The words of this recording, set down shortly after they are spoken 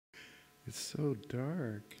It's so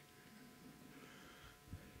dark.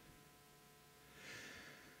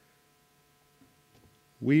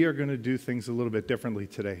 We are going to do things a little bit differently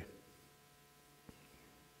today.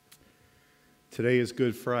 Today is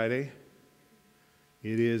Good Friday.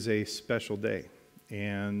 It is a special day.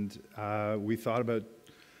 And we thought about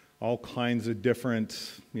all kinds of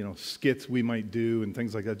different, skits we might do and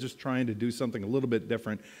things like that, just trying to do something a little bit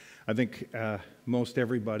different. I think most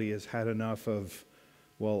everybody has had enough of,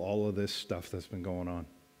 all of this stuff that's been going on.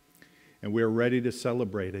 And we're ready to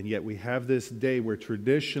celebrate, and yet we have this day where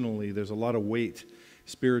traditionally there's a lot of weight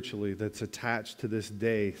spiritually that's attached to this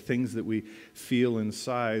day, things that we feel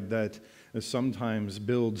inside that sometimes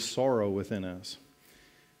build sorrow within us,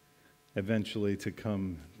 eventually to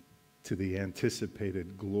come to the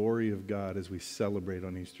anticipated glory of God as we celebrate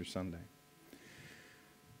on Easter Sunday.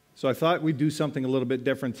 So I thought we'd do something a little bit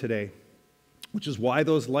different today, which is why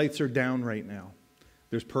those lights are down right now.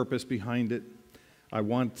 There's purpose behind it. I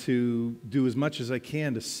want to do as much as I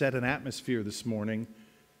can to set an atmosphere this morning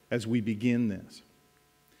as we begin this.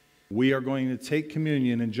 We are going to take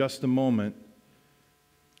communion in just a moment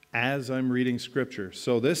as I'm reading Scripture.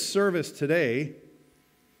 So this service today,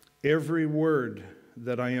 every word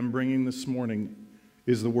that I am bringing this morning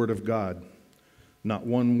is the Word of God. Not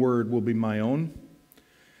one word will be my own.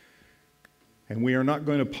 And we are not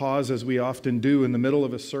going to pause as we often do in the middle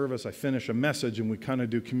of a service. I finish a message and we kind of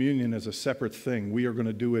do communion as a separate thing. We are going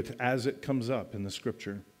to do it as it comes up in the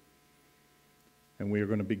Scripture. And we are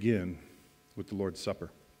going to begin with the Lord's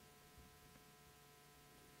Supper.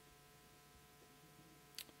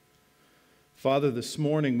 Father, this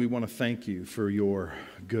morning we want to thank you for your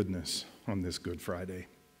goodness on this Good Friday.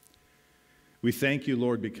 We thank you,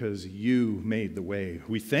 Lord, because you made the way.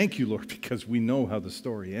 We thank you, Lord, because we know how the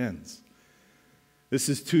story ends. This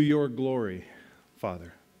is to your glory,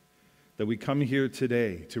 Father, that we come here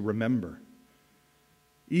today to remember,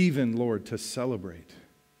 even, Lord, to celebrate,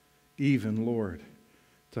 even, Lord,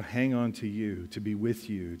 to hang on to you, to be with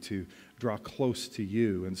you, to draw close to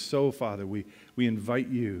you. And so, Father, we invite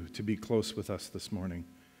you to be close with us this morning.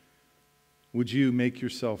 Would you make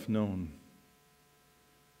yourself known?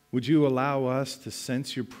 Would you allow us to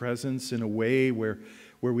sense your presence in a way where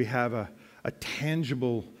we have a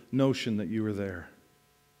tangible notion that you are there?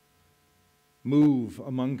 Move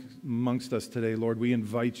amongst us today, Lord. We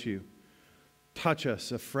invite you. Touch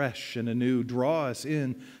us afresh and anew. Draw us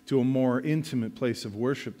in to a more intimate place of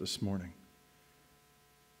worship this morning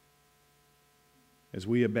as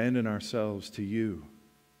we abandon ourselves to you,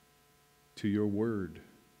 to your word,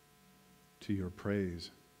 to your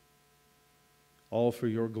praise. All for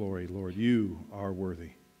your glory, Lord. You are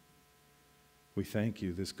worthy. We thank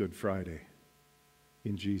you this Good Friday.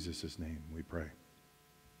 In Jesus' name we pray.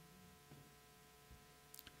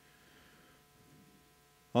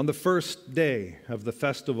 On the first day of the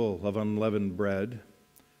festival of unleavened bread,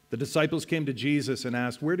 the disciples came to Jesus and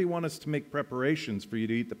asked, "Where do you want us to make preparations for you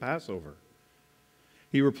to eat the Passover?"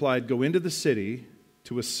 He replied, "Go into the city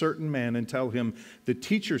to a certain man and tell him, 'The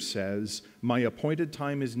teacher says, my appointed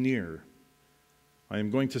time is near. I am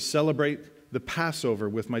going to celebrate the Passover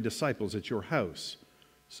with my disciples at your house.'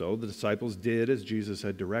 So the disciples did as Jesus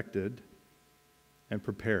had directed and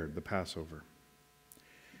prepared the Passover.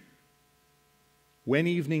 When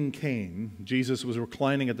evening came, Jesus was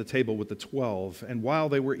reclining at the table with the 12, and while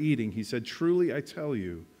they were eating, he said, 'Truly I tell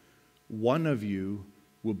you, one of you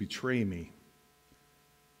will betray me.'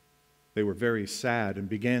 They were very sad and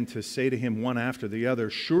began to say to him one after the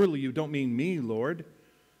other, 'Surely you don't mean me, Lord?'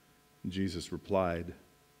 Jesus replied,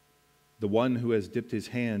 'The one who has dipped his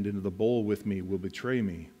hand into the bowl with me will betray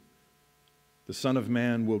me. The Son of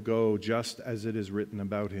Man will go just as it is written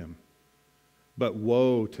about him. But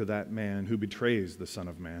woe to that man who betrays the Son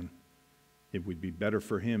of Man. It would be better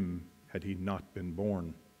for him had he not been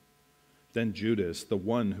born.' Then Judas, the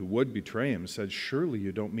one who would betray him, said, 'Surely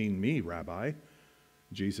you don't mean me, Rabbi?'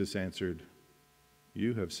 Jesus answered,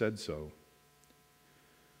 'You have said so.'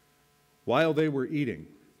 While they were eating,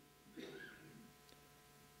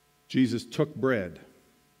 Jesus took bread,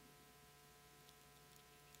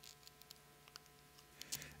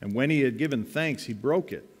 and when he had given thanks, he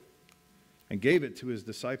broke it and gave it to his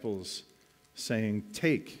disciples, saying,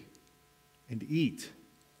 'Take and eat.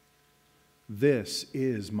 This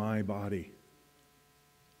is my body.'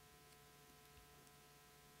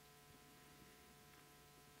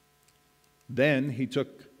 Then he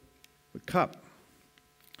took the cup,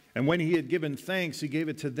 and when he had given thanks, he gave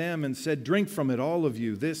it to them and said, 'Drink from it, all of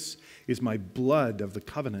you. This is my blood of the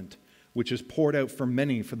covenant, which is poured out for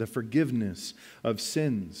many for the forgiveness of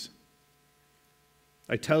sins.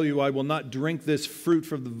 I tell you, I will not drink this fruit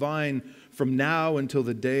from the vine from now until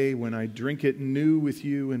the day when I drink it new with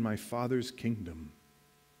you in my Father's kingdom."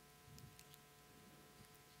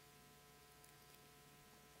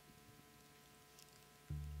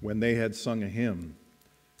 When they had sung a hymn,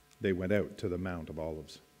 they went out to the Mount of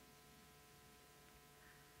Olives.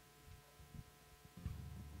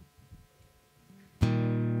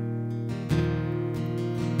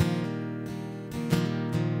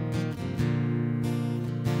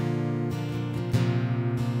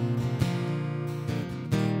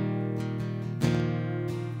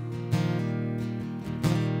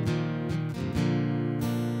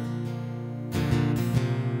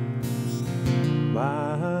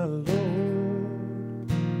 My Lord,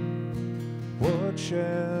 what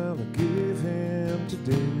shall I give him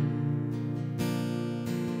today?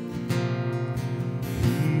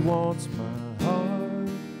 He wants my heart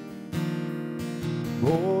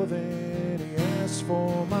more than he asks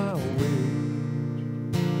for my wage.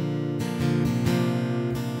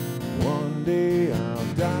 One day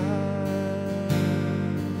I'll die,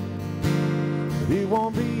 but it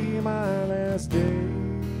won't be my last day.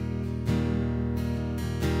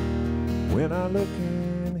 When I look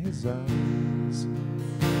in his eyes,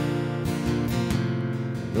 I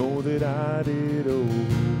know that I did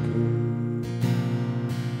okay.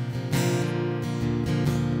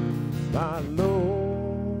 My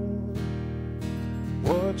Lord,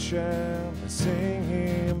 what shall I sing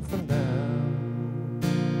him for now?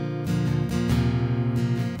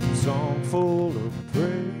 A song full of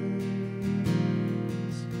praise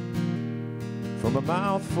from a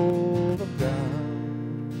mouth full of doubt.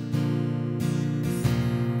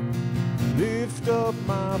 Lift up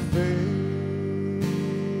my face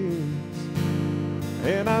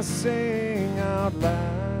and I sing out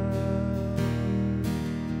loud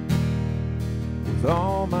with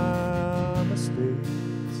all my mistakes.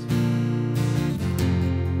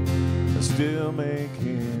 I still make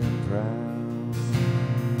him proud.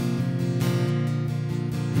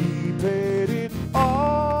 He paid it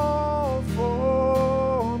all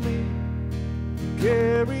for me,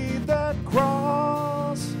 carried that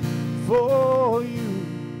cross for you,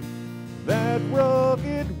 that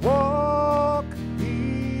rugged walk he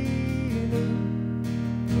knew.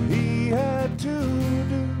 He had to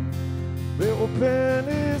do, open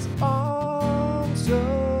his arms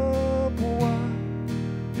up wide,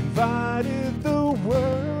 invited the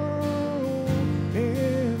world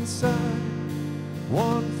inside.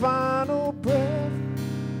 One final breath,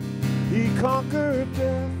 he conquered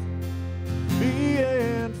death, the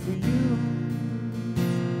end for you.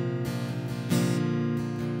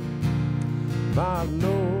 My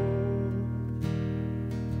Lord,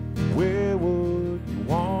 where would you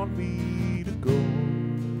want me to go?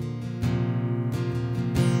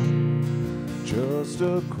 Just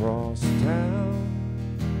across town,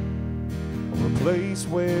 or a place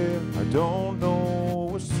where I don't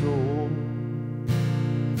know a soul?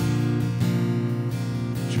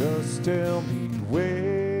 Just tell me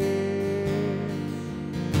where,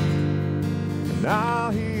 and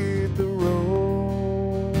I'll hit the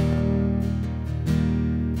road.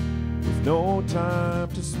 No time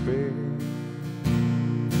to spare,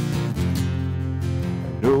 and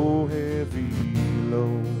no heavy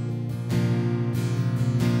load.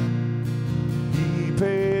 He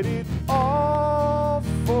paid it all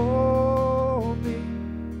for me,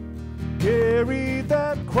 carried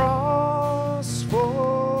that cross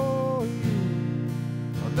for you.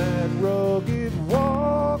 On that rugged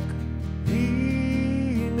walk,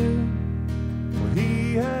 he knew what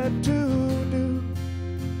he had to do.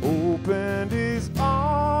 Opened his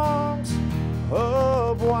arms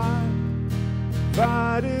up wide,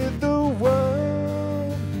 invited the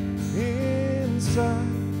world inside.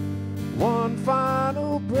 One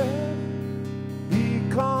final breath, he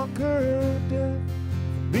conquered death,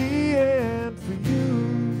 the end for you.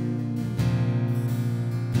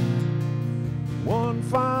 One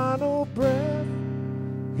final breath,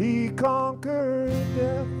 he conquered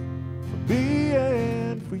death, the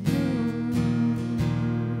end for you.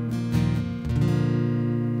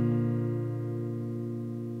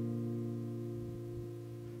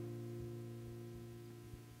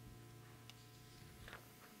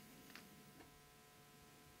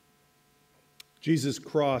 Jesus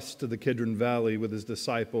crossed to the Kidron Valley with his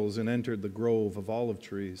disciples and entered the grove of olive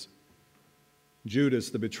trees. Judas,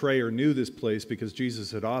 the betrayer, knew this place because Jesus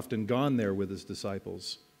had often gone there with his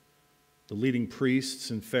disciples. The leading priests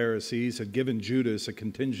and Pharisees had given Judas a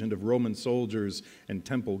contingent of Roman soldiers and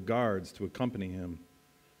temple guards to accompany him.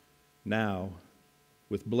 Now,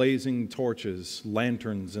 with blazing torches,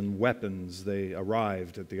 lanterns, and weapons, they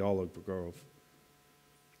arrived at the olive grove.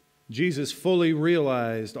 Jesus fully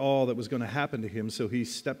realized all that was going to happen to him, so he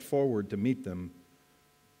stepped forward to meet them.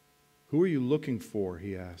 "Who are you looking for?"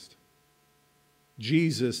 he asked.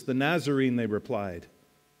 "Jesus, the Nazarene," they replied.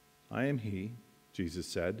 "I am he," Jesus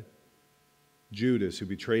said. Judas, who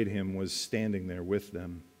betrayed him, was standing there with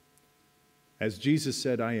them. As Jesus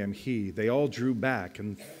said, "I am he," they all drew back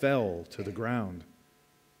and fell to the ground.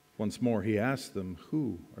 Once more he asked them,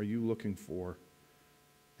 "Who are you looking for?"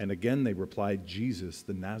 And again they replied, "Jesus,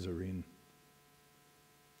 the Nazarene."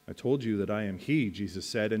 "I told you that I am he," Jesus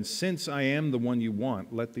said, "and since I am the one you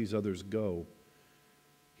want, let these others go."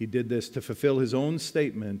 He did this to fulfill his own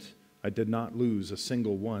statement, "I did not lose a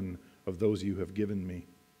single one of those you have given me."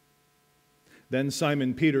 Then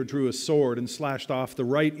Simon Peter drew a sword and slashed off the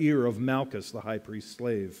right ear of Malchus, the high priest's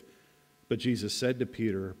slave. But Jesus said to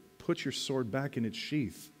Peter, "Put your sword back in its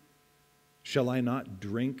sheath. Shall I not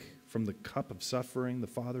drink from the cup of suffering the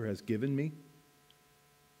Father has given me?"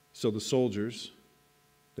 So the soldiers,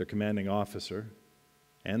 their commanding officer,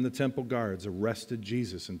 and the temple guards arrested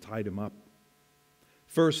Jesus and tied him up.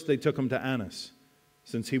 First, they took him to Annas,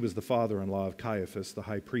 since he was the father-in-law of Caiaphas, the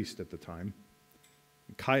high priest at the time.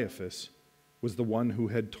 Caiaphas was the one who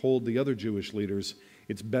had told the other Jewish leaders,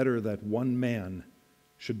 "It's better that one man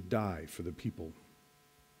should die for the people."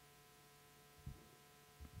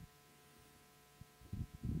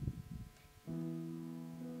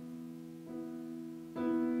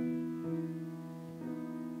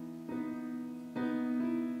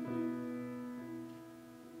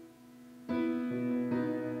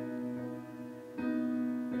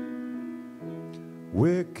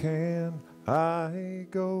 Where can I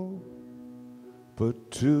go but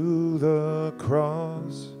to the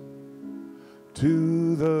cross,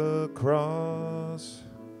 to the cross?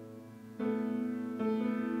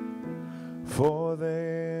 For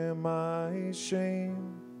there my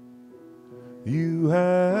shame you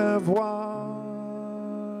have washed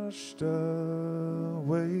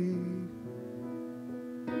away.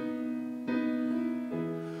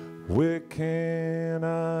 Where can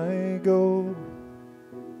I go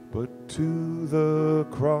but to the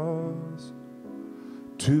cross,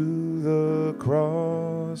 to the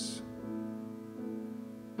cross?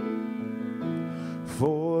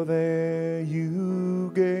 For there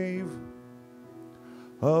you gave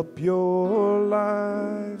up your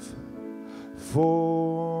life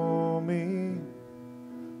for me.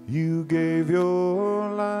 You gave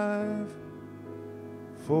your life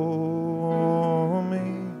for me.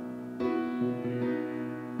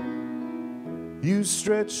 You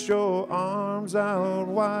stretched your arms out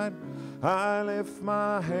wide. I lift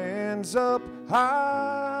my hands up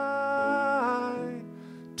high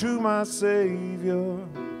to my Savior.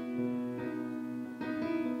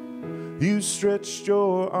 You stretched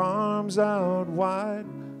your arms out wide.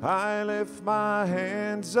 I lift my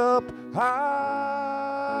hands up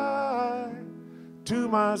high to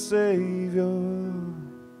my Savior.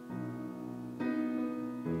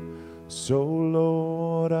 So,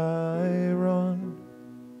 Lord, I run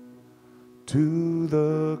to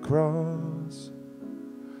the cross,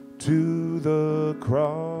 to the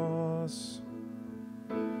cross.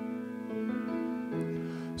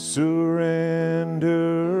 Surrender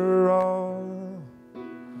all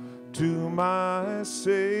to my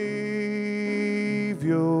Savior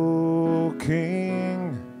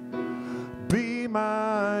King. Be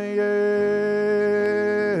my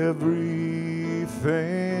everything.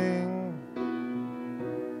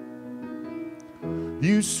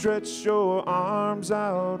 You stretch your arms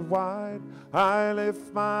out wide. I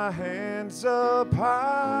lift my hands up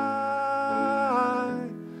high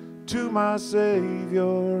to my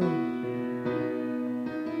Savior.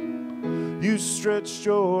 You stretched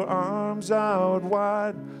your arms out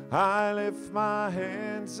wide. I lift my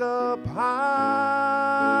hands up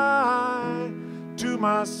high to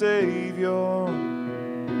my Savior.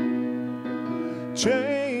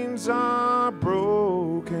 Chains are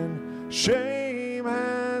broken, shame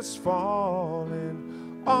has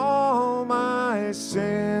fallen, all my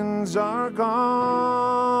sins are gone.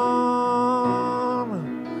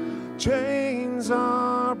 Chains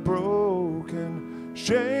are broken,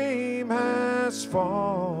 shame has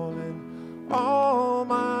fallen, all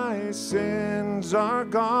my sins are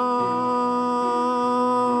gone.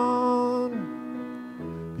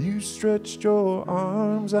 You stretched your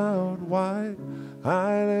arms out wide.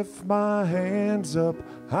 I lift my hands up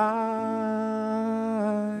high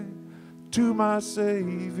to my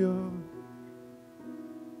Savior.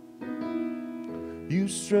 You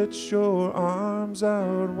stretch your arms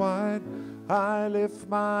out wide. I lift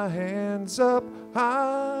my hands up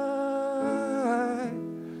high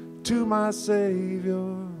to my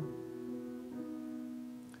Savior.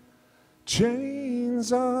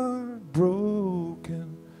 Chains are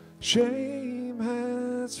broken, shame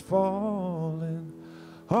has fallen,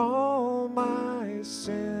 all my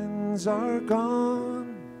sins are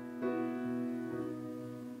gone.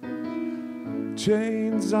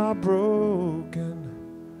 Chains are broken,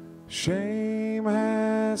 shame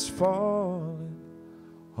has fallen,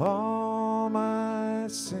 all my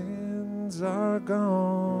sins are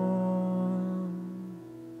gone.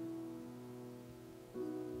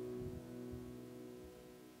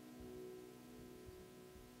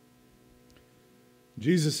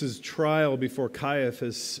 Jesus' trial before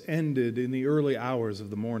Caiaphas ended in the early hours of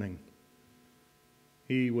the morning.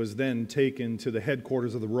 He was then taken to the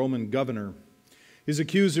headquarters of the Roman governor. His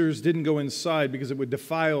accusers didn't go inside because it would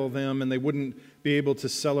defile them and they wouldn't be able to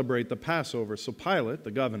celebrate the Passover. So Pilate, the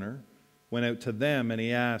governor, went out to them and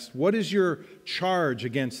he asked, "What is your charge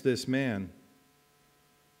against this man?"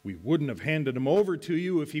 "We wouldn't have handed him over to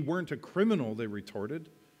you if he weren't a criminal," they retorted.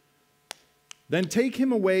 "Then take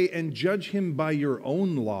him away and judge him by your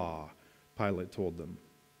own law," Pilate told them.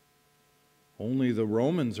 "Only the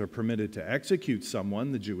Romans are permitted to execute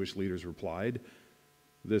someone," the Jewish leaders replied.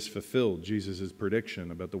 This fulfilled Jesus'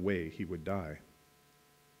 prediction about the way he would die.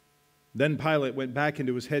 Then Pilate went back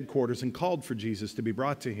into his headquarters and called for Jesus to be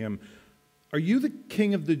brought to him. "Are you the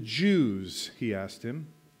king of the Jews?" he asked him.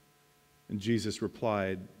 And Jesus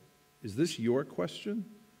replied, "Is this your question?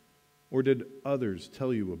 Or did others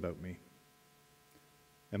tell you about me?"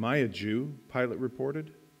 "Am I a Jew?" Pilate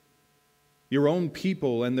reported. "Your own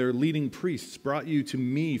people and their leading priests brought you to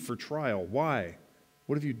me for trial. Why?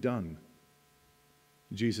 What have you done?"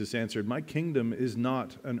 Jesus answered, "My kingdom is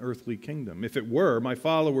not an earthly kingdom. If it were, my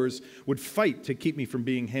followers would fight to keep me from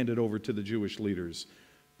being handed over to the Jewish leaders.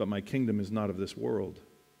 But my kingdom is not of this world."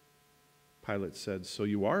 Pilate said, "So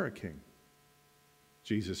you are a king?"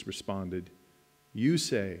 Jesus responded, "You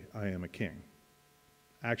say I am a king.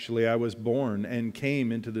 Actually, I was born and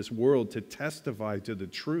came into this world to testify to the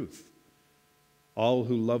truth. All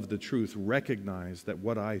who love the truth recognize that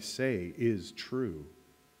what I say is true."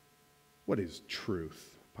 "What is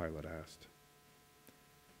truth?" Pilate asked.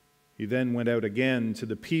 He then went out again to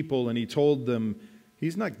the people and he told them,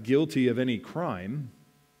 "He's not guilty of any crime,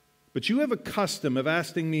 but you have a custom of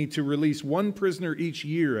asking me to release one prisoner each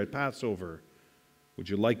year at Passover. Would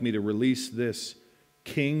you like me to release this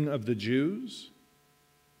King of the Jews?"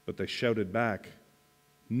 But they shouted back,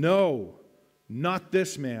 "No, not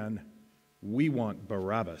this man. We want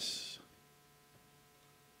Barabbas."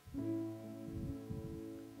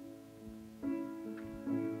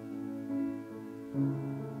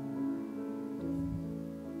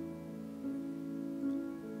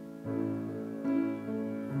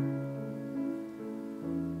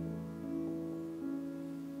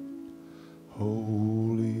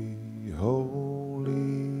 Holy,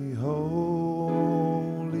 holy,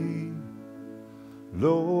 holy,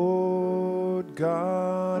 Lord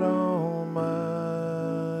God Almighty,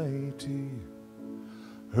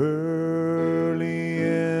 early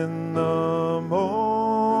in the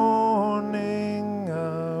morning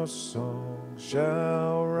our song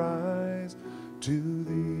shall rise to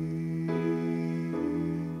thee.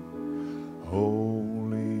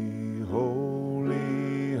 Holy,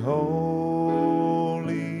 holy,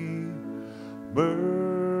 holy,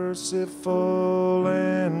 merciful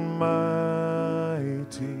and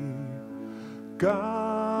mighty,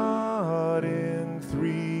 God in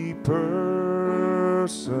three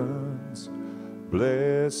persons,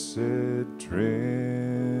 blessed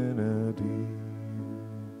Trinity.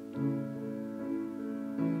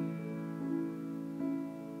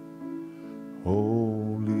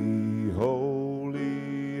 Holy,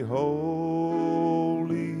 holy,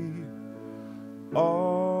 holy,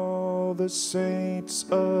 all the saints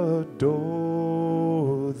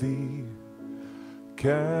adore thee,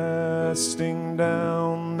 casting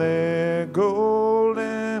down their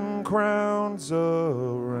golden crowns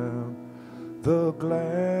around the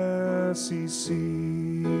glassy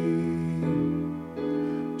sea.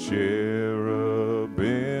 Cherubim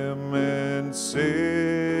and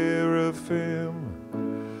seraphim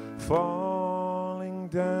falling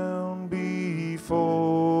down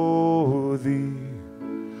before thee,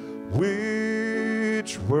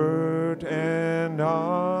 which word and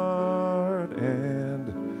art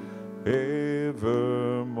and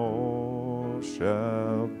evermore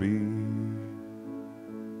shall be.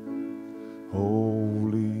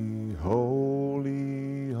 Holy,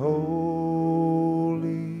 holy,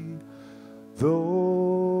 holy,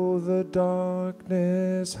 though the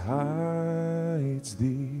darkness hides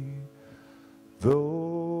thee,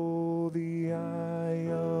 though the eye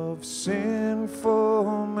of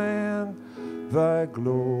sinful man thy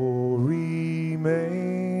glory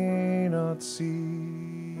may not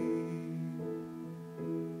see.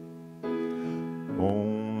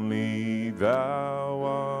 Only thou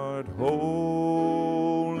art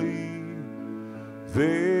holy,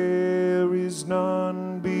 there is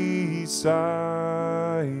none beside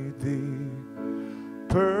thee,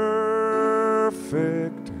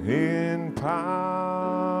 perfect in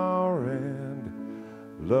power and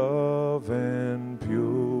love and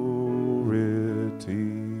purity.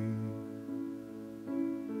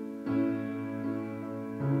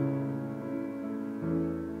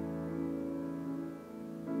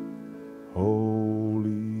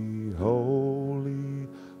 Holy, holy,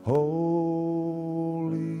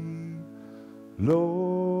 holy,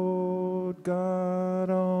 Lord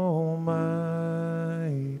God Almighty,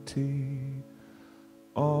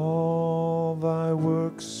 all thy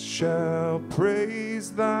works shall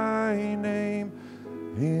praise thy name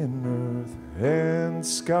in earth and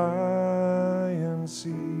sky and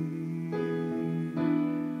sea.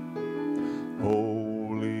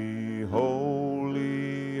 Holy,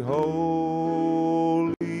 holy,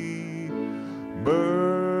 holy,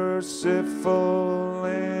 merciful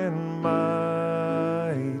and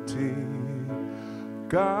mighty,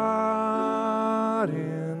 God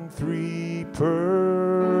in three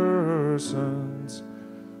persons,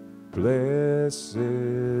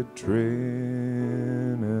 blessed Trinity.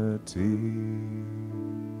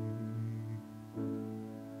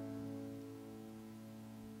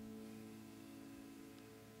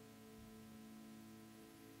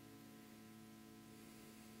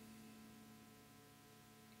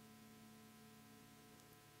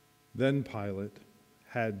 Then Pilate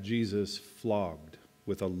had Jesus flogged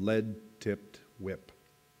with a lead-tipped whip.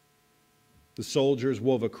 The soldiers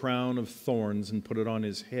wove a crown of thorns and put it on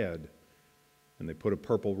his head, and they put a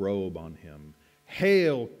purple robe on him.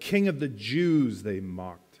 "Hail, King of the Jews," they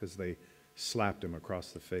mocked as they slapped him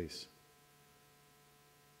across the face.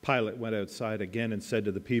 Pilate went outside again and said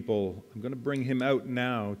to the people, "I'm going to bring him out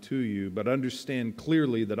now to you, but understand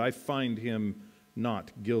clearly that I find him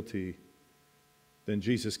not guilty." Then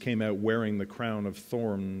Jesus came out wearing the crown of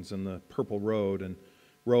thorns and the purple robe,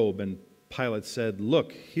 and Pilate said,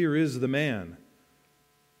 "Look, here is the man."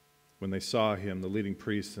 When they saw him, the leading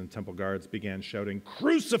priests and temple guards began shouting,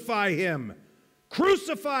 "Crucify him!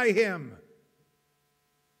 Crucify him!"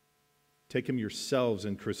 "Take him yourselves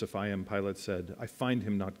and crucify him," Pilate said. "I find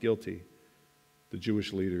him not guilty." The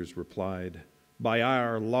Jewish leaders replied, "By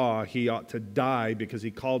our law he ought to die because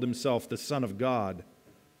he called himself the Son of God."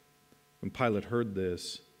 When Pilate heard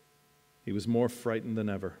this, he was more frightened than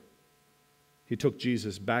ever. He took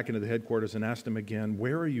Jesus back into the headquarters and asked him again,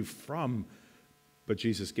 "Where are you from?" But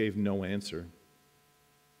Jesus gave no answer.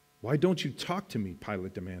 "Why don't you talk to me?"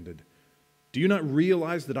 Pilate demanded. "Do you not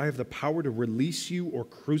realize that I have the power to release you or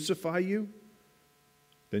crucify you?"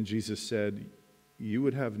 Then Jesus said, "You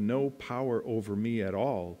would have no power over me at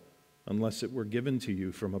all unless it were given to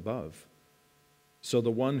you from above. So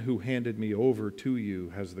the one who handed me over to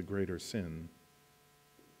you has the greater sin."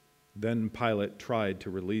 Then Pilate tried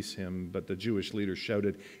to release him, but the Jewish leaders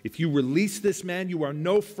shouted, "If you release this man, you are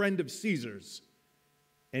no friend of Caesar's.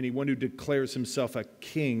 Anyone who declares himself a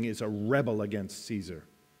king is a rebel against Caesar."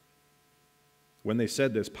 When they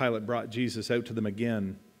said this, Pilate brought Jesus out to them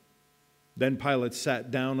again. Then Pilate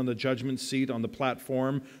sat down on the judgment seat on the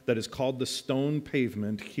platform that is called the stone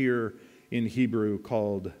pavement, here in Hebrew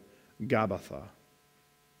called Gabbatha.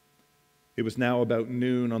 It was now about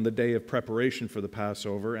noon on the day of preparation for the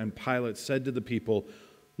Passover, and Pilate said to the people,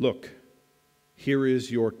 "Look, here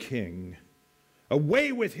is your king."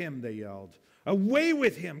 "Away with him," they yelled. "Away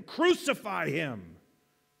with him! Crucify him!"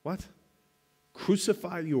 "What?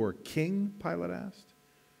 Crucify your king?" Pilate asked.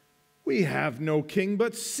 "We have no king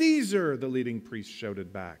but Caesar," the leading priest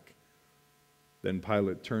shouted back. Then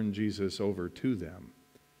Pilate turned Jesus over to them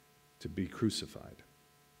to be crucified.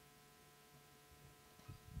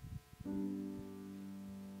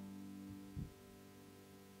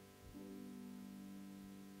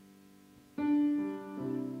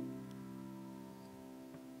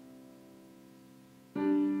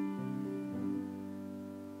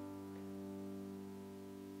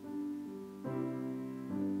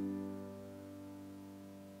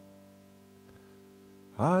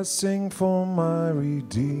 I sing for my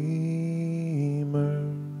Redeemer,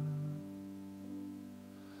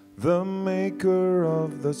 the maker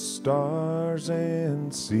of the stars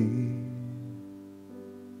and sea.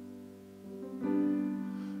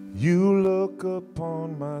 You look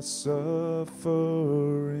upon my suffering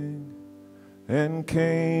and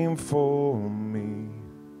came for me.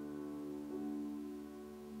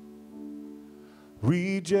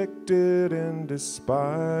 rejected and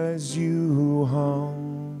despised, you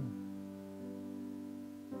hung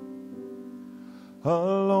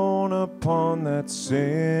alone upon that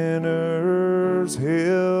sinner's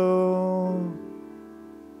hill.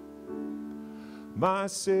 My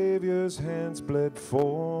Savior's hands bled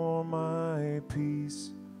for my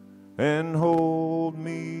peace and hold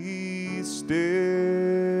me still.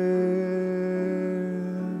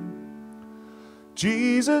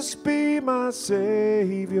 Jesus, be my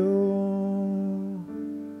Savior.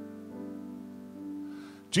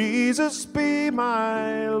 Jesus, be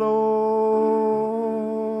my Lord.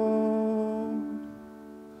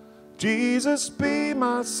 Jesus, be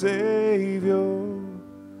my Savior.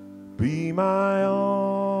 Be my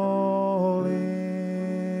all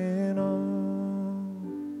in all.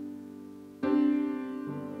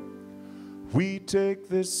 We take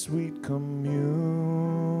this sweet communion,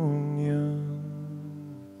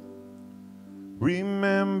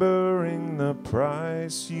 remembering the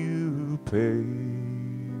price you paid.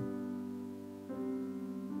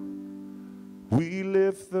 We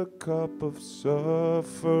lift the cup of suffering,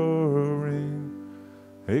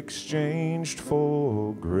 exchanged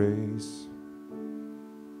for grace.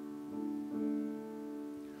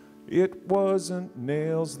 It wasn't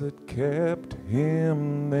nails that kept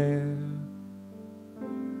him there,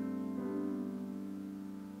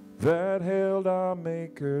 that held our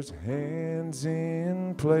Maker's hands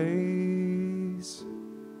in place.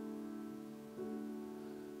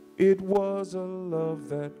 It was a love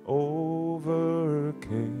that overcame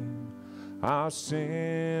our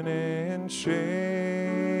sin and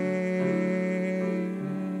shame.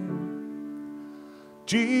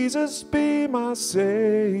 Jesus, be my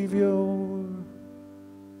Savior.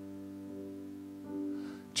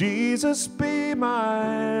 Jesus, be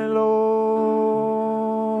my Lord.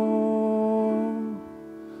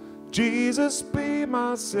 Jesus, be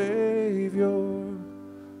my Savior.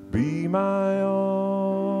 Be my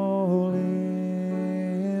all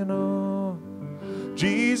in all.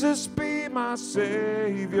 Jesus, be my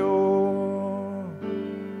Savior.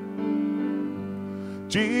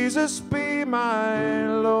 Jesus, be my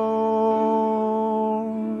Lord.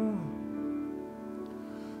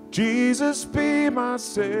 Jesus, be my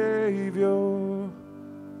Savior.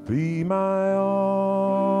 Be my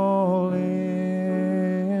all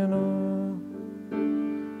in all.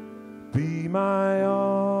 Be my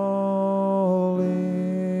all in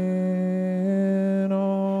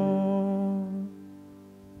all.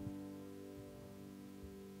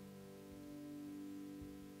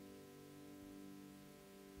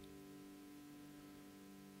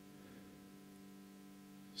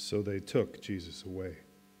 So they took Jesus away.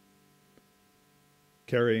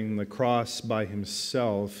 Carrying the cross by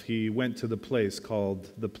himself, he went to the place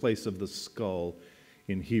called the place of the skull,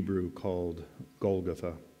 in Hebrew called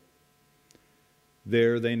Golgotha.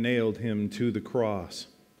 There they nailed him to the cross.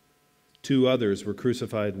 2 others were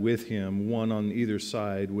crucified with him, one on either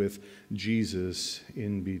side, with Jesus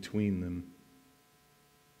in between them.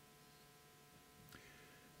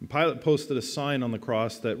 And Pilate posted a sign on the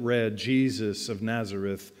cross that read, "Jesus of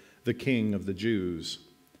Nazareth, the King of the Jews."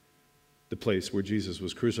 The place where Jesus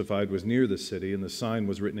was crucified was near the city, and the sign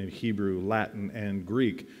was written in Hebrew, Latin, and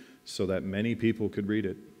Greek, so that many people could read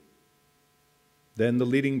it. Then the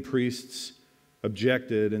leading priests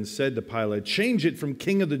objected and said to Pilate, "Change it from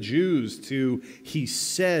King of the Jews to, 'He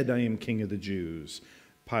said, I am King of the Jews.'"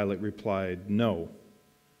 Pilate replied, "No.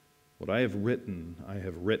 What I have written, I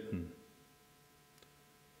have written."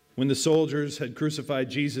 When the soldiers had crucified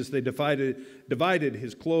Jesus, they divided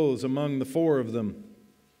his clothes among the 4 of them.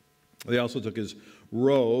 They also took his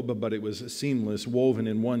robe, but it was seamless, woven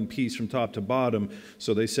in one piece from top to bottom.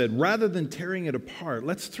 So they said, "Rather than tearing it apart,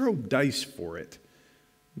 let's throw dice for it."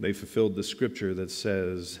 They fulfilled the scripture that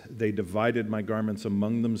says, "They divided my garments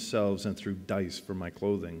among themselves and threw dice for my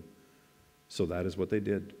clothing." So that is what they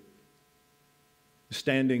did.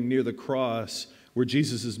 Standing near the cross were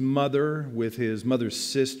Jesus' mother with his mother's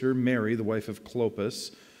sister, Mary, the wife of Clopas,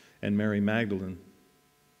 and Mary Magdalene.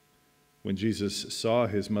 When Jesus saw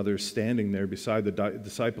his mother standing there beside the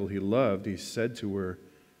disciple he loved, he said to her,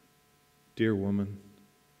 "Dear woman,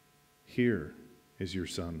 here is your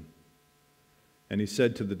son." And he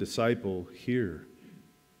said to the disciple, "Here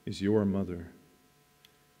is your mother."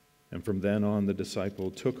 And from then on, the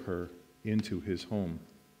disciple took her into his home.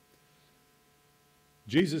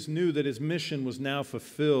 Jesus knew that his mission was now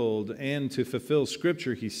fulfilled, and to fulfill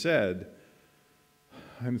Scripture, he said,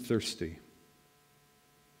 "I'm thirsty."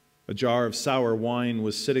 A jar of sour wine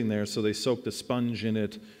was sitting there, so they soaked a sponge in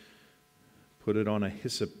it, put it on a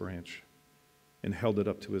hyssop branch, and held it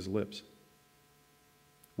up to his lips.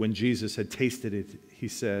 When Jesus had tasted it, he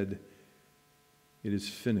said, "It is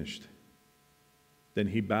finished." Then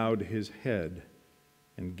he bowed his head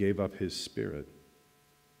and gave up his spirit.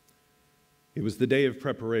 It was the day of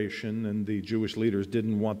preparation, and the Jewish leaders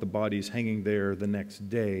didn't want the bodies hanging there the next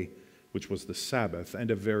day, which was the Sabbath,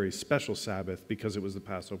 and a very special Sabbath because it was the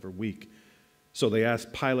Passover week. So they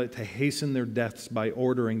asked Pilate to hasten their deaths by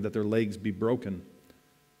ordering that their legs be broken.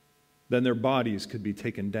 Then their bodies could be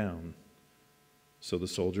taken down. So the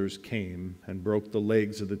soldiers came and broke the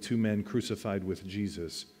legs of the two men crucified with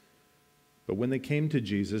Jesus. But when they came to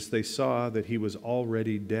Jesus, they saw that he was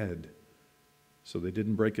already dead, so they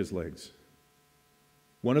didn't break his legs.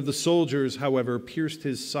 One of the soldiers, however, pierced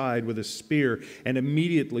his side with a spear, and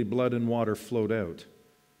immediately blood and water flowed out.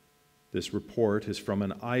 This report is from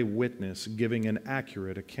an eyewitness giving an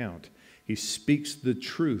accurate account. He speaks the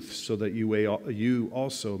truth so that you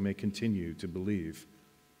also may continue to believe.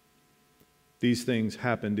 These things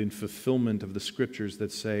happened in fulfillment of the scriptures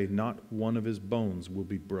that say, "Not one of his bones will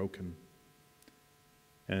be broken."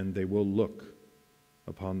 And they will look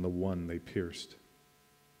upon the one they pierced.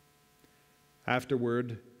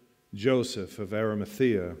 Afterward, Joseph of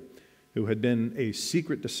Arimathea, who had been a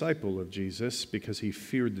secret disciple of Jesus because he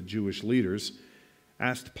feared the Jewish leaders,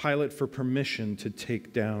 asked Pilate for permission to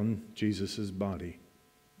take down Jesus' body.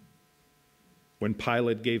 When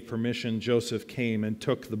Pilate gave permission, Joseph came and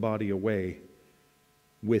took the body away.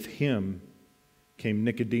 With him came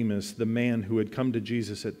Nicodemus, the man who had come to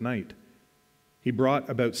Jesus at night. He brought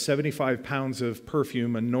about 75 pounds of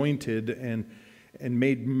perfume anointed and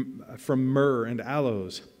made from myrrh and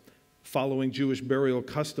aloes. Following Jewish burial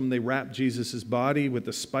custom, they wrapped Jesus' body with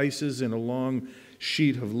the spices in a long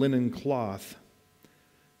sheet of linen cloth.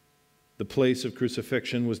 The place of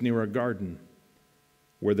crucifixion was near a garden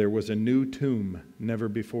where there was a new tomb never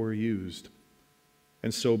before used.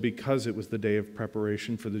 And so, because it was the day of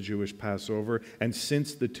preparation for the Jewish Passover, and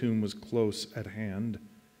since the tomb was close at hand,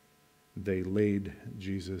 they laid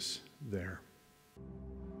Jesus there.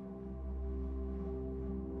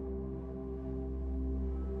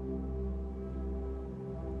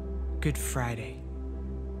 Good Friday.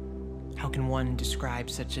 How can one describe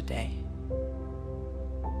such a day?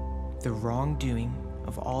 The wrongdoing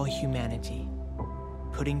of all humanity,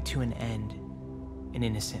 putting to an end an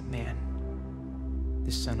innocent man,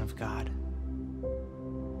 the Son of God.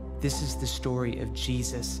 This is the story of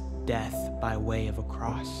Jesus' death by way of a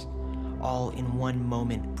cross, all in one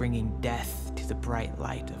moment bringing death to the bright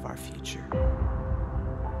light of our future.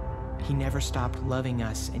 He never stopped loving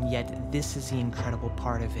us, and yet this is the incredible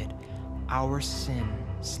part of it. Our sin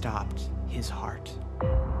stopped his heart.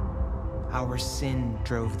 Our sin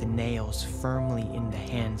drove the nails firmly in the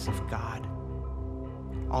hands of God.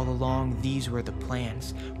 All along, these were the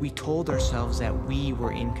plans. We told ourselves that we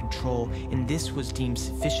were in control, and this was deemed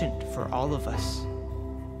sufficient for all of us.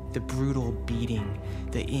 The brutal beating,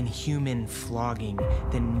 the inhuman flogging,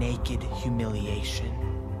 the naked humiliation.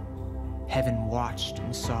 Heaven watched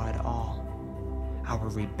and saw it all. Our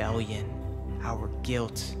rebellion, our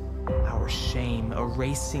guilt, our shame,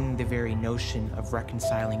 erasing the very notion of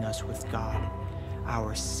reconciling us with God,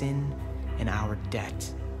 our sin and our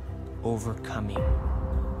debt, overcoming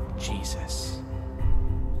Jesus.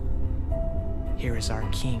 Here is our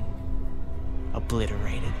King,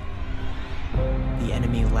 obliterated. The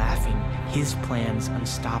enemy laughing, his plans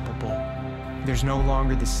unstoppable. There's no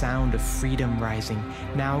longer the sound of freedom rising.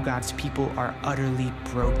 Now God's people are utterly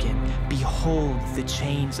broken. Behold the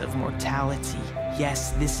chains of mortality.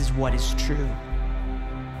 Yes, this is what is true.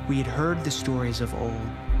 We had heard the stories of old.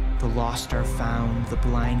 The lost are found, the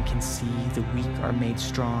blind can see, the weak are made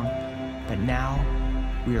strong. But now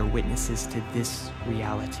we are witnesses to this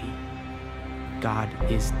reality. God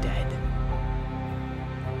is dead.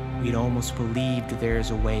 We'd almost believed there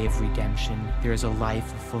is a way of redemption, there is a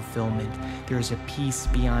life of fulfillment, there is a peace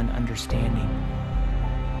beyond understanding.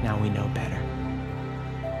 Now we know better.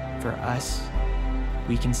 For us,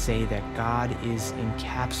 we can say that God is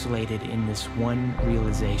encapsulated in this one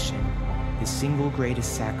realization: the single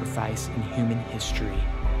greatest sacrifice in human history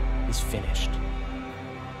is finished.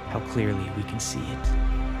 How clearly we can see it.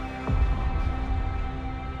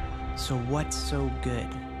 So what's so good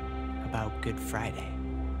about Good Friday?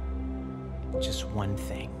 Just one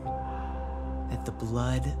thing: that the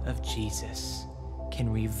blood of Jesus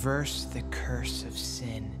can reverse the curse of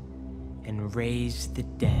sin and raise the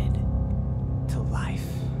dead to life.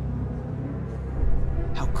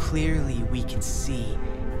 How clearly we can see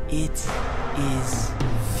It is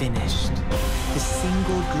finished. The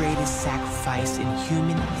single greatest sacrifice in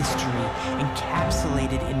human history,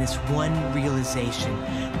 encapsulated in this one realization.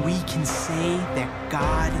 We can say that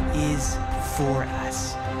God is for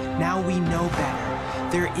us. Now we know better.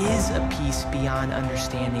 There is a peace beyond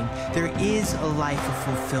understanding. There is a life of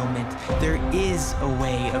fulfillment. There is a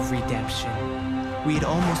way of redemption. We had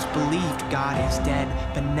almost believed God is dead,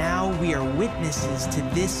 but now we are witnesses to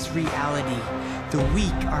this reality. The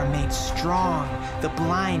weak are made strong, the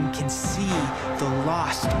blind can see, the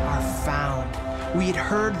lost are found. We had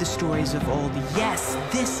heard the stories of old. Yes,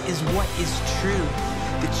 this is what is true.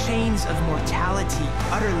 The chains of mortality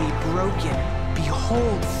utterly broken.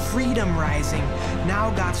 Behold, freedom rising.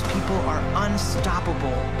 Now God's people are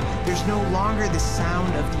unstoppable. There's no longer the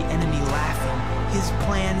sound of the enemy laughing. His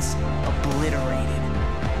plans obliterated.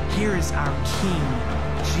 Here is our King,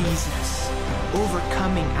 Jesus,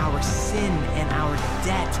 overcoming our sin and our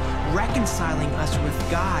debt, reconciling us with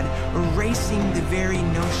God, erasing the very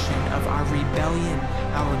notion of our rebellion,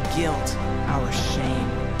 our guilt, our shame.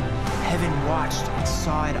 Heaven watched and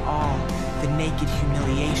saw it all, the naked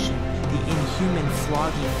humiliation, the inhuman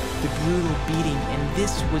flogging, the brutal beating, and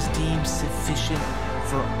this was deemed sufficient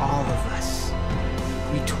for all of us.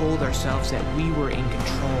 We told ourselves that we were in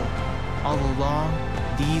control. All along,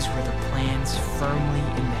 these were the plans firmly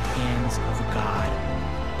in the hands of God.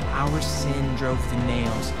 Our sin drove the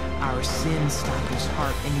nails. Our sin stopped his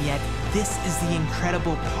heart. And yet, this is the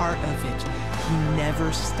incredible part of it. He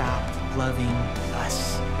never stopped loving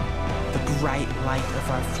us. The bright light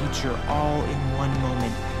of our future all in one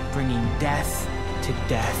moment, bringing death to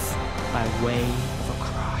death by way of a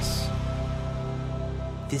cross.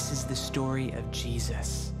 This is the story of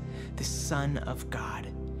Jesus, the Son of God,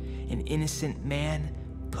 an innocent man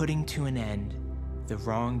putting to an end the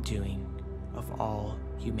wrongdoing of all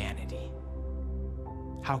humanity.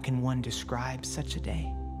 How can one describe such a day?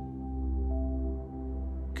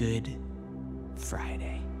 Good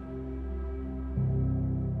Friday.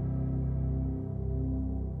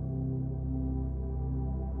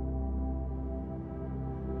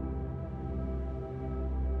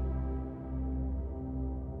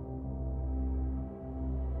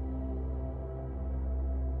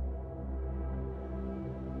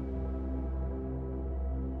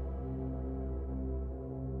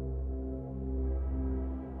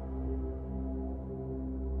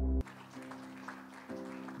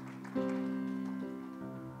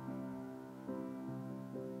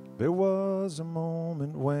 There was a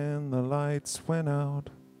moment when the lights went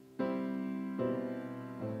out,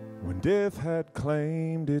 when death had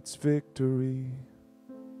claimed its victory.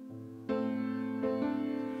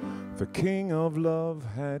 The King of Love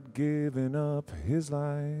had given up his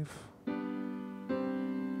life. The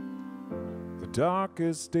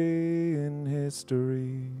darkest day in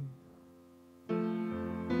history.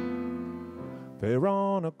 There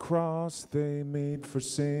on a cross they made for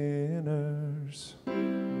sinners.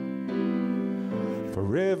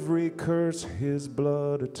 For every curse his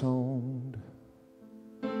blood atoned.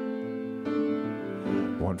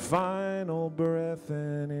 One final breath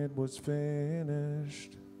and it was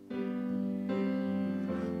finished.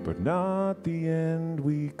 But not the end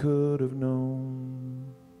we could have known.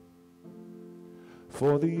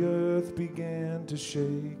 For the earth began to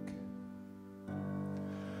shake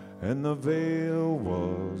and the veil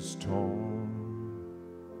was torn.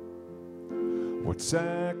 What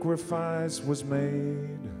sacrifice was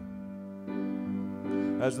made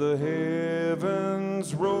as the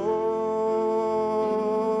heavens roar?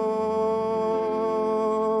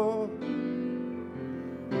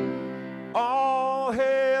 All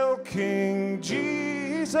hail King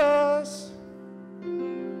Jesus.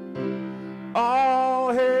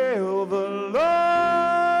 All hail the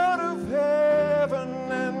Lord of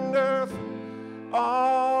heaven and earth.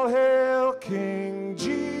 All hail King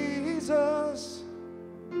Jesus.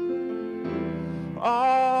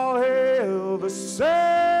 All hail the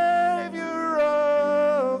Savior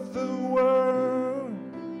of the world.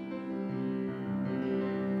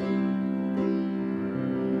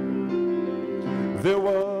 There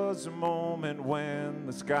was a moment when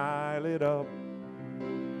the sky lit up,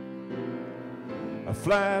 a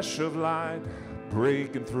flash of light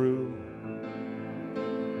breaking through.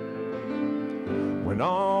 When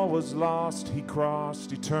all was lost, he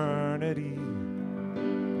crossed eternity.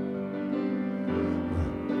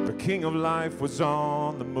 The King of Life was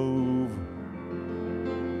on the move.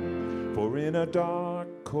 For in a dark,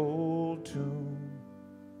 cold tomb,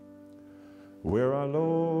 where our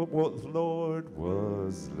Lord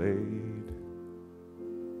was laid,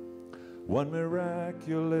 one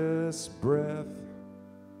miraculous breath,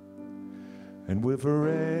 and we're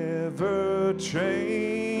forever changed.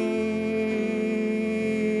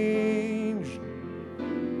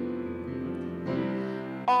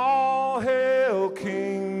 All hail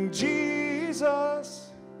King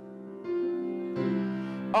Jesus.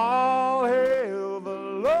 All hail the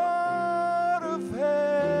Lord of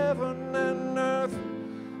heaven and earth.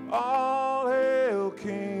 All hail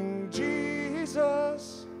King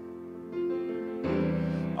Jesus.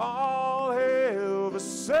 All hail the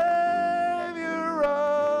Savior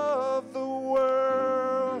of the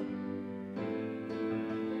world.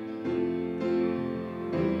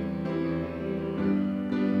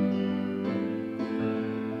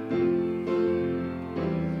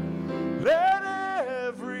 Let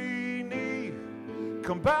every knee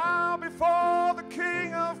come bow before the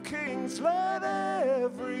King of Kings. Let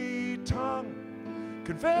every tongue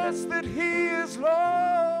confess that He is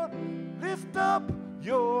Lord. Lift up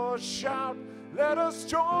your shout. Let us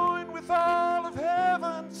join with all of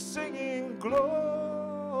heaven singing glory,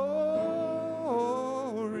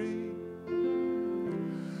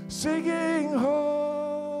 singing holy.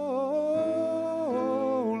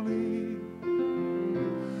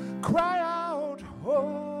 Cry out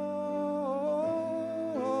holy,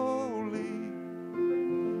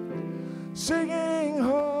 singing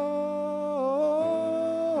holy.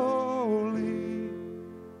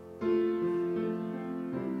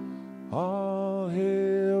 All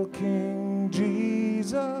hail King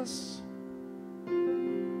Jesus.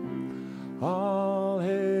 All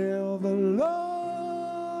hail the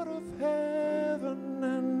Lord of heaven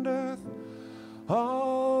and earth.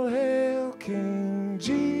 All hail King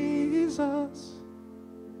Jesus.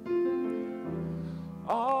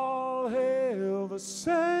 All hail the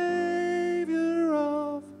Savior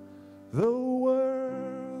of the world.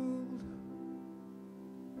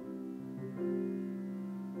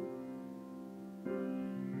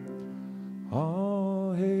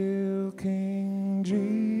 All hail King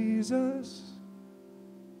Jesus.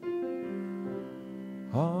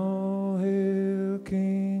 All hail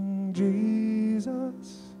King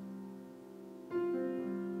Jesus.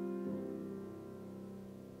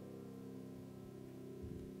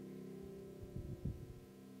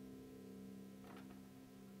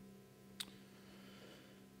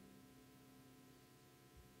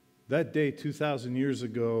 That day 2,000 years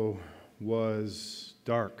ago was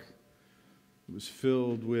dark. It was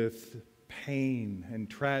filled with pain and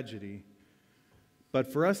tragedy.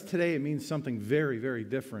 But for us today, it means something very, very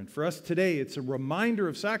different. For us today, it's a reminder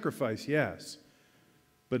of sacrifice, yes.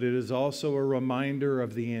 But it is also a reminder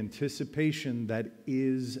of the anticipation that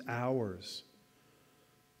is ours.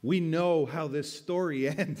 We know how this story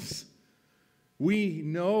ends. We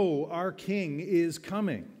know our King is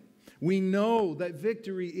coming. We know that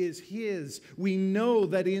victory is His. We know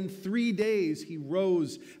that in 3 days He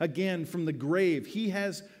rose again from the grave. He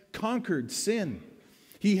has conquered sin.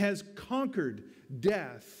 He has conquered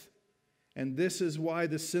death. And this is why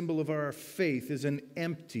the symbol of our faith is an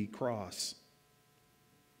empty cross.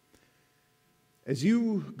 As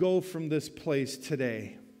you go from this place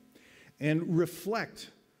today and reflect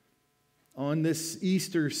on this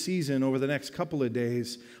Easter season over the next couple of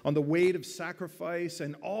days, on the weight of sacrifice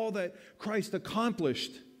and all that Christ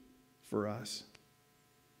accomplished for us,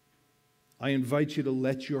 I invite you to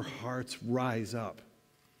let your hearts rise up.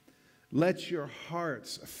 Let your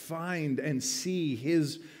hearts find and see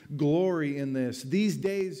His glory in this. These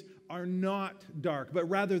days are not dark, but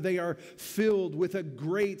rather they are filled with a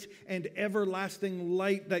great and everlasting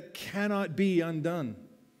light that cannot be undone.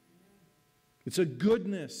 It's a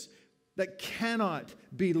goodness that cannot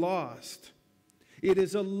be lost. It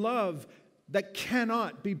is a love that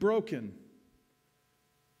cannot be broken.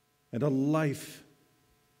 And a life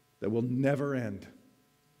that will never end.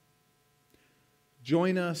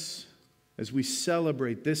 Join us as we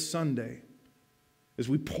celebrate this Sunday, as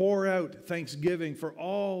we pour out thanksgiving for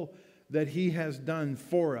all that He has done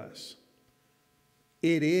for us.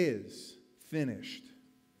 It is finished.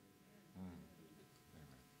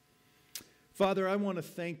 Father, I want to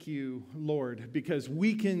thank You, Lord, because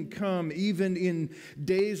we can come even in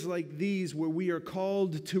days like these where we are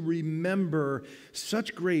called to remember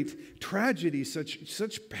such great tragedy,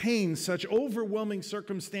 such pain, such overwhelming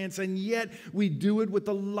circumstance, and yet we do it with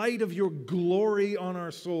the light of Your glory on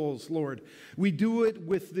our souls, Lord. We do it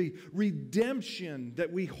with the redemption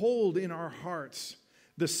that we hold in our hearts,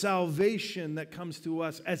 the salvation that comes to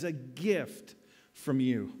us as a gift from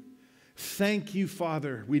You. Thank You,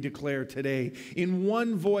 Father, we declare today. In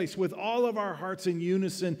one voice, with all of our hearts in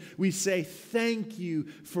unison, we say thank You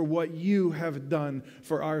for what You have done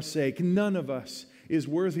for our sake. None of us is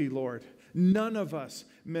worthy, Lord. None of us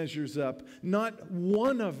measures up. Not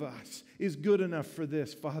one of us is good enough for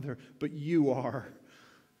this, Father, but you are.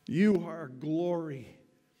 You are glory.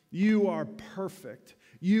 You are perfect.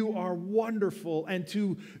 You are wonderful and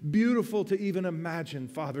too beautiful to even imagine,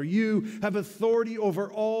 Father. You have authority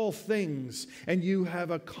over all things, and you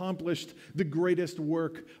have accomplished the greatest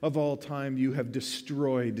work of all time. You have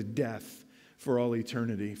destroyed death for all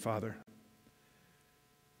eternity, Father.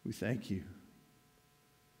 We thank you.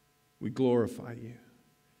 We glorify you.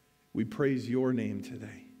 We praise your name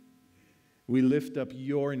today. We lift up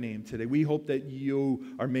your name today. We hope that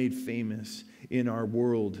you are made famous in our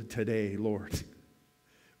world today, Lord.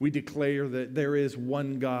 We declare that there is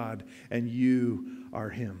one God and you are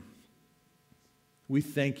him. We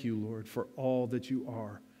thank you, Lord, for all that you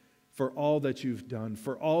are, for all that you've done,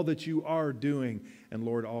 for all that you are doing, and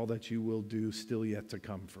Lord, all that you will do still yet to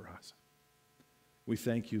come for us. We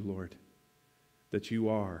thank you, Lord, that you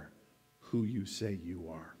are who you say you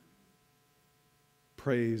are.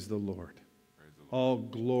 Praise the Lord. All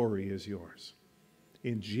glory is yours.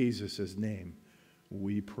 In Jesus' name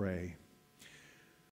we pray.